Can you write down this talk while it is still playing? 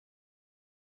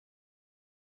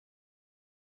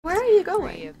Where are you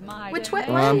going? Which way?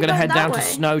 Well, I'm gonna head down to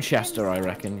Snowchester, I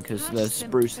reckon, because there's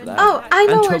spruce there. Oh, I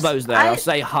know. And Tubbo's there. I'll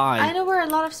say hi. I know where a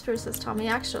lot of spruce is, Tommy.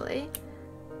 Actually.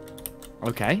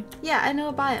 Okay. Yeah, I know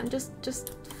a biome.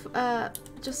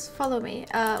 Just follow me.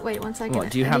 Wait 1 second. What,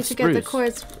 do you I have need to get the spruce?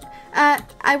 cords.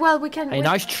 We can. Hey,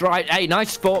 nice try. Hey,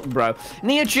 nice thought, bro.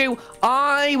 Nihachu,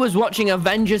 I was watching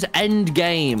Avengers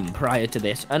Endgame prior to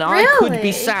this, and I could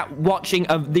be sat watching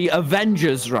the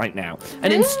Avengers right now,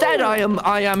 and instead I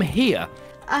am here.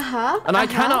 And I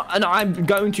cannot, and I'm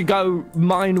going to go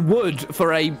mine wood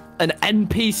for an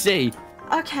NPC.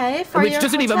 Okay, for which your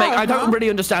doesn't even make. I don't really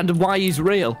understand why he's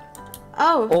real.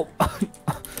 Oh.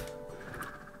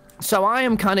 So I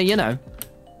am kind of, you know.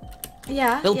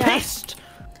 Yeah. A little pissed.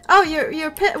 Oh,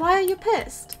 you're pissed. Why are you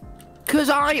pissed? Because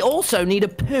I also need a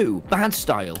poo, bad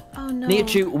style. Oh no.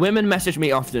 Nihachu, women message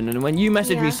me often, and when you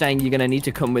message me saying you're gonna need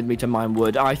to come with me to mine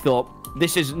wood, I thought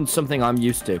this isn't something I'm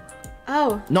used to.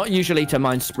 Oh. Not usually to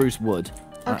mine spruce wood.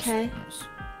 Okay.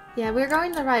 Yeah, we're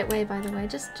going the right way, by the way.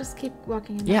 Just keep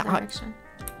walking in that direction.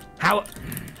 How?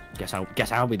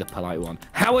 Guess I'll be the polite one.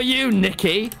 How are you,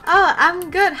 Nikki? Oh,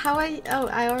 I'm good. How are you? Oh,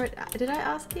 I already did. I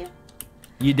ask you?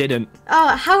 You didn't.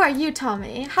 Oh, how are you,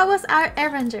 Tommy? How was our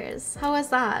Avengers? How was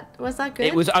that? Was that good?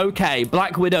 It was okay.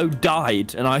 Black Widow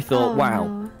died, and I thought,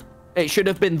 wow, it should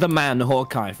have been the man,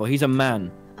 Hawkeye, for he's a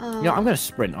man. Oh. You know, I'm gonna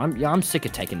sprint. I'm sick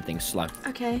of taking things slow.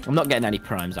 Okay. I'm not getting any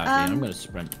primes out here. I'm gonna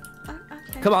sprint.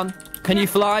 Okay. Come on. Can you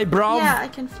fly, brov? Yeah, I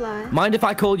can fly. Mind if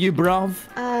I call you brov?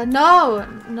 No,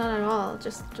 not at all.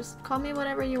 Just call me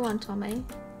whatever you want, Tommy.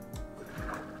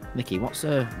 Nikki, what's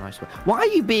a nice word? Why are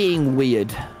you being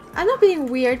weird? I'm not being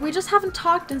weird. We just haven't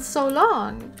talked in so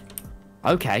long.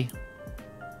 Okay.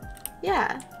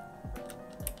 Yeah.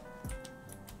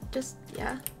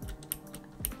 Yeah.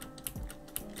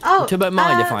 Oh. Don't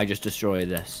mind if I just destroy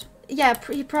this. Yeah,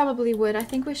 he probably would. I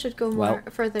think we should go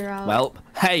further out. Well,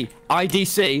 hey,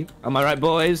 IDC. Am I right,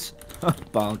 boys?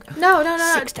 Bog. No.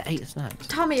 6 to 8 snacks.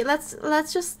 Tommy, let's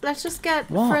just get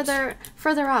further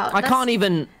out. I can't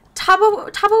even. Tubbo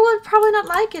would probably not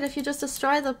like it if you just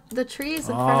destroy the trees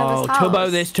in front of his house. Tubbo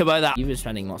this, Tubbo that. You've been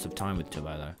spending lots of time with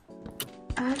Tubbo though.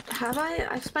 Have I?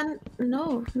 I've spent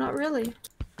no, not really.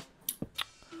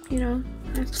 You know,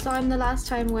 I saw him the last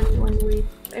time when we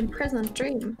imprisoned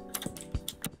Dream.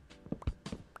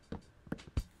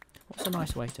 What's a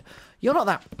nice way to? You're not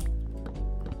that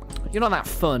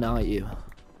fun, are you?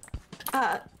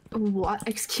 What?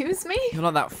 Excuse me? You're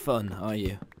not that fun, are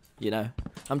you? You know,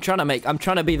 I'm trying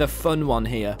to be the fun one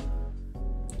here.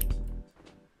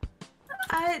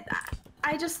 I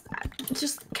just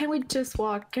can we just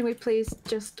walk? Can we please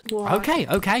just walk? Okay.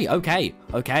 Ooh,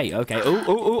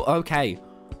 okay.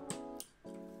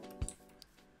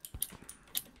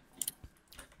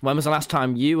 When was the last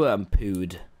time you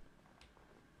pooed?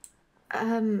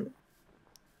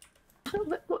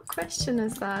 What question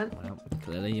is that? Well,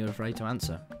 clearly you're afraid to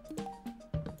answer.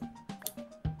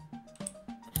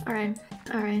 Alright.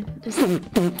 Just...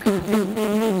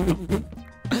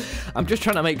 I'm just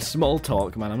trying to make small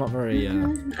talk, man. I'm not very,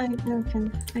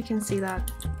 I can see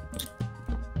that.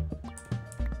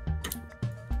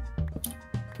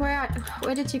 Where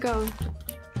did you go?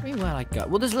 I mean, where I go?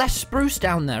 Well, there's less spruce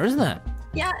down there, isn't there?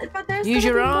 Yeah, but there's Use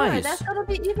your eyes. More. There's gonna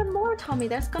be even more, Tommy.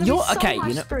 There's gonna be so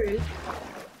much spruce.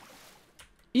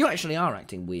 You actually are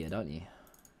acting weird, aren't you?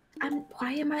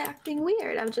 Why am I acting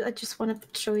weird? I just want to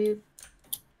show you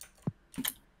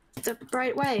the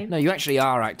right way. No, you actually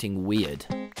are acting weird.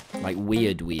 Like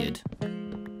weird.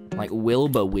 Like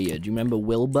Wilbur weird. You remember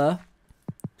Wilbur?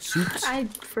 Suits? I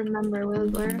remember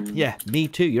Wilbur. Yeah, me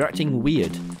too. You're acting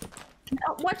weird.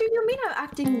 What do you mean I'm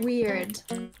acting weird?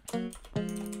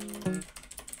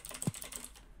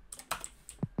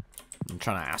 I'm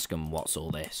trying to ask him what's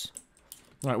all this.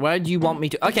 Right, where do you want me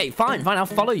to? Okay, fine. I'll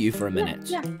follow you for a minute.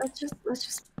 Yeah, let's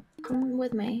just come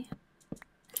with me.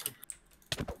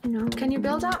 You know, can you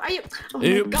build up? Are you? Oh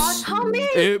my God, Tommy!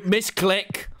 Oop,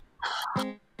 misclick.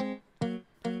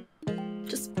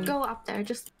 Just go up there.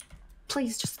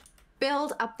 Please, just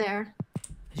build up there.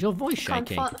 Is your voice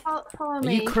shaking? Follow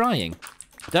me. Are you crying?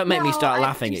 Don't make me start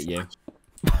laughing at you.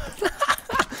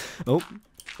 Oh,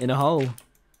 in a hole.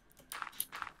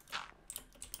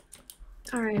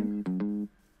 Alright.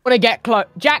 Want to get close.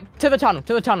 Jack, to the tunnel.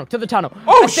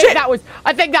 Oh, shit!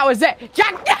 I think that was it.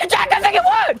 Jack, I think it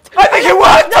worked! I think it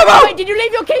worked! No, wait, did you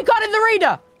leave your key card in the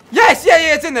reader? Yes,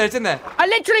 yeah, it's in there. I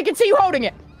literally can see you holding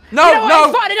it. No, you know what?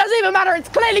 It's fine, it doesn't even matter, it's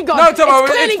clearly gone. No, Tubbo,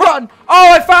 it's clearly gone.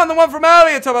 Oh, I found the one from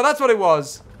earlier, Tubbo, that's what it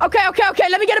was. Okay,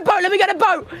 let me get a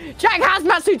boat, Jack,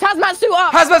 hazmat suit up.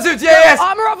 Hazmat suits, yes.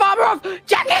 Armor off.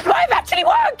 Jack, it might have actually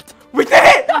worked. We did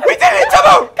it,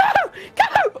 Tubbo.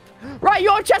 Go. Right,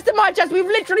 your chest chest. We've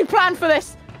literally planned for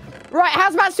this. Right,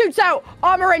 hazmat suits out.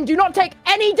 Armor in. Do not take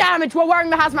any damage while wearing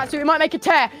the hazmat suit. It might make a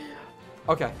tear.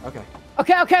 Okay.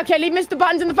 Okay. Leave Mr.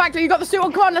 Buttons in the factory. You got the suit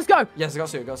on. Come on, let's go. Yes, I got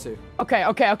suit. Okay.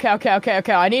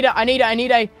 I need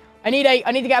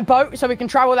to get a boat so we can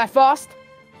travel that fast.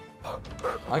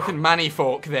 I can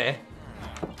manifolk there.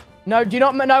 No, do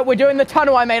not. No, we're doing the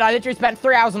tunnel I made. I literally spent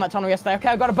 3 hours on that tunnel yesterday. Okay,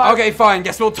 I got a boat. Okay, fine.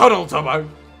 Guess we'll tunnel, Tubbo.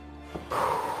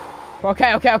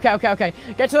 Okay.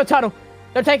 Get to the tunnel.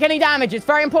 Don't take any damage. It's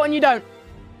very important you don't.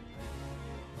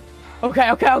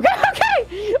 Okay.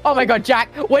 Oh my God, Jack.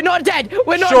 We're not dead.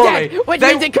 We're not dead. Which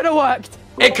means it could have worked.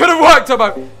 It could have worked,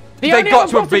 Tubbo. They got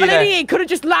to have been there. It could have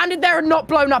just landed there and not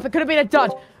blown up. It could have been a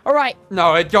dud. All right.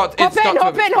 No, it got.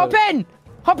 Hop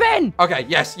in. Okay.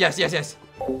 Yes.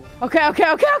 Okay.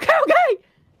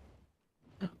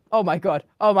 Oh my God.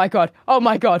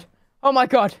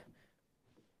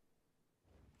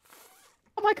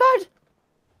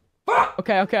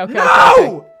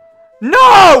 Okay.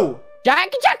 No!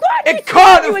 Jack, why? It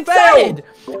can't have failed.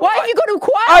 Why have you got to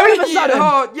quiet all of a sudden?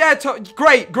 Oh, yeah,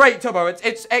 great, Tubbo.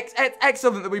 It's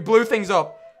excellent that we blew things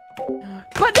up.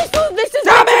 But this is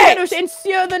going to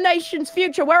ensure the nation's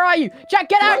future. Where are you? Jack,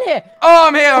 get out of here. Oh,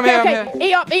 I'm here, I'm here.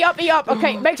 E up.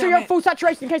 Okay, make sure you're at full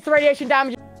saturation in case the radiation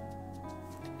damages.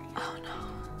 Oh no.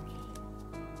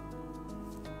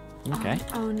 Okay.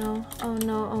 Oh no.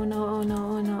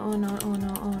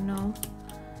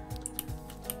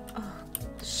 Oh,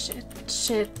 shit.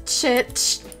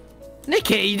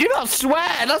 Nikki, do not swear.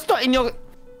 That's not in your...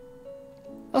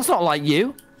 That's not like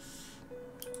you.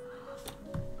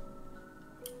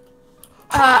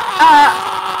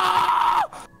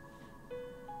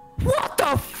 What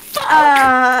the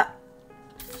fuck?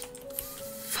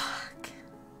 Fuck.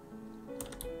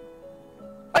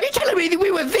 Are you telling me that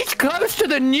we were this close to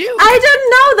the nuke? I didn't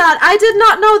know that. I did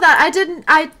not know that.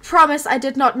 I promise I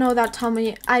did not know that,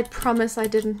 Tommy. I promise I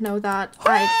didn't know that.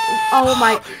 Oh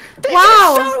my. This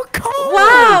wow. is so cool.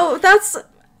 Wow, that's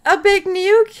a big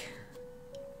nuke.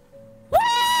 What?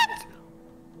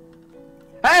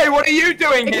 Hey, what are you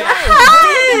doing here?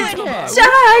 Hi,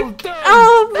 Jack.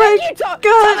 Oh my God.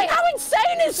 Tommy, how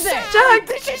insane is this? Jack,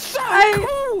 This is so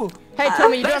cool. Hey,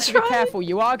 Tommy, you do have That's to be right. careful.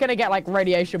 You are going to get, like,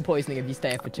 radiation poisoning if you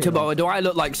stay here for too long. Tubbo, do I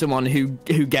look like someone who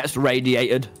gets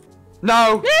radiated?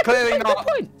 No, Yeah, clearly good not.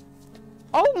 point.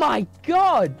 Oh my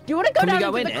God. Do you want to go Can we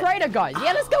down go into in the it? crater, guys?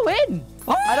 Yeah, let's go in.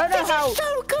 Oh, I don't know this how... is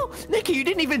so cool. Nikki, you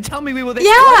didn't even tell me we were this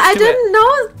Yeah, close I to didn't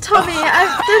know, Tommy.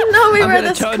 I didn't know we I'm were gonna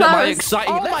this turn up my close.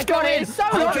 excitement. Oh my Let's God, go it in. is so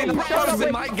I'm lovely. getting So close. lovely.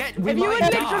 We might get. We If you might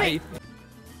had die. literally-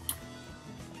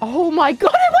 Oh my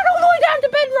God, it went all the way down to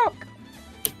bedrock.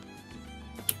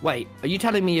 Wait, are you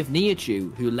telling me if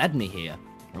Nihachu, who led me here,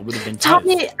 would have been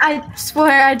Tommy, I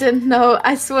swear I didn't know.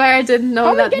 I swear I didn't know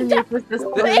Tommy, that the get down. nuke was this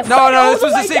It close. went No, all this the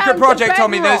was a way secret down to project,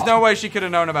 Tommy. There's bedrock. no way she could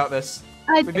have known about this.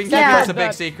 I, We've been keeping yeah, this a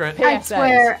big secret. Yeah. I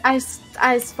swear, I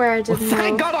swear I didn't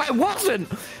Thank know. God I wasn't.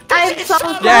 I'm This so is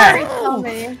sorry, Yeah.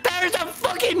 Tommy. There's a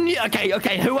fucking nuke.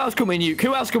 Okay. Who else can we nuke?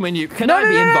 Can No, I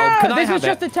be involved? Can I this have was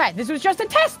just it? a test. This was just a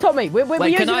test, Tommy. We're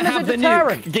Wait, using can I them have as the a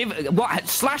deterrent. nuke? Give what?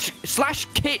 Slash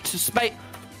kit space.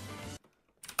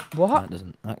 What?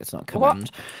 That's not a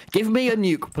command. Give me a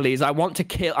nuke, please. I want to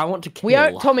kill.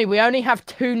 Tommy, we only have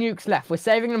 2 nukes left. We're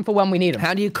saving them for when we need them.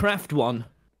 How do you craft one?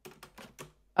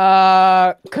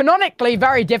 Canonically,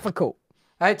 very difficult.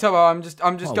 Hey, Tubbo, I'm just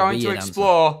going to weird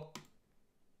explore.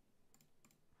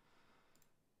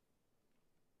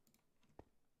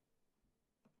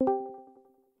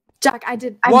 Jack, I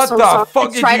did. I'm What so the sorry. fuck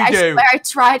I did tried. you do? I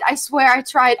swear I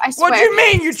tried. I swear. What do you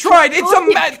mean you tried? It's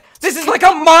a this is like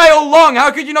a mile long.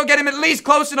 How could you not get him at least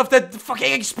close enough to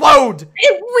fucking explode?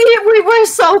 We were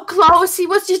so close. He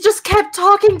just kept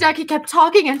talking, Jack. He kept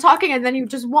talking, and then he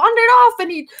just wandered off, and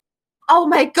he. Oh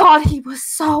my God, he was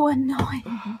so annoying.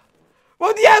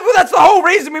 Well, yeah, but that's the whole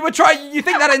reason we were trying. You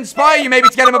think that'd inspire you maybe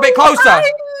to get him a bit closer? I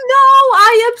know.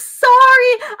 I am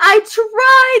sorry. I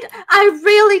tried. I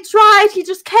really tried. He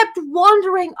just kept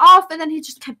wandering off, and then he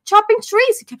just kept chopping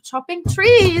trees.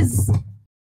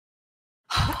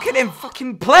 Look at him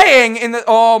fucking playing in the.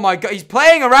 Oh my God, he's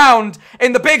playing around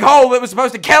in the big hole that was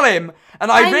supposed to kill him,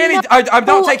 and I'm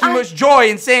not taking much joy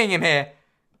in seeing him here.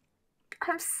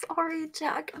 I'm sorry,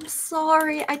 Jack. I'm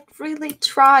sorry. I really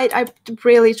tried. I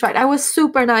was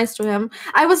super nice to him.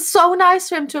 I was so nice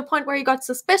to him to a point where he got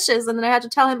suspicious, and then I had to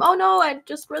tell him, "Oh no, I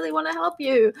just really want to help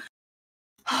you."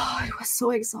 Oh, it was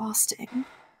so exhausting.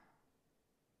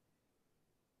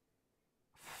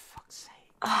 For fuck's sake.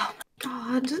 Oh my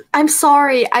God. I'm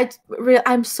sorry.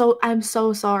 I'm so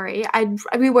sorry.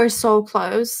 We were so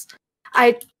close.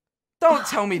 Don't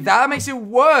tell me that. That makes it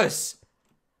worse.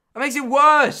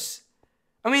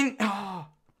 I mean,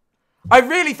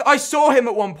 I saw him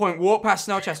at one point walk past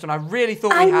Snow Chest, and I really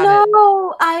thought he had it.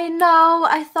 I know.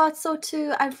 I thought so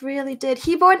too. I really did.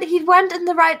 He went in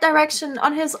the right direction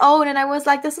on his own, and I was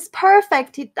like, "This is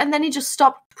perfect." And then he just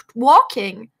stopped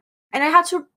walking, and I had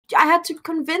to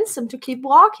convince him to keep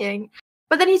walking.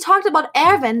 But then he talked about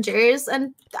Avengers,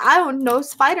 and I don't know,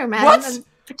 Spider-Man. What? And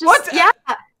What? Yeah,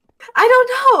 I don't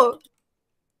know.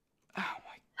 Oh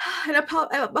my. And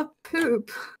a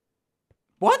poop.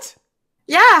 What?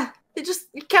 Yeah.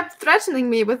 He kept threatening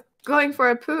me with going for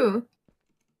a poo.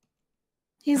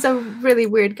 He's a really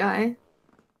weird guy.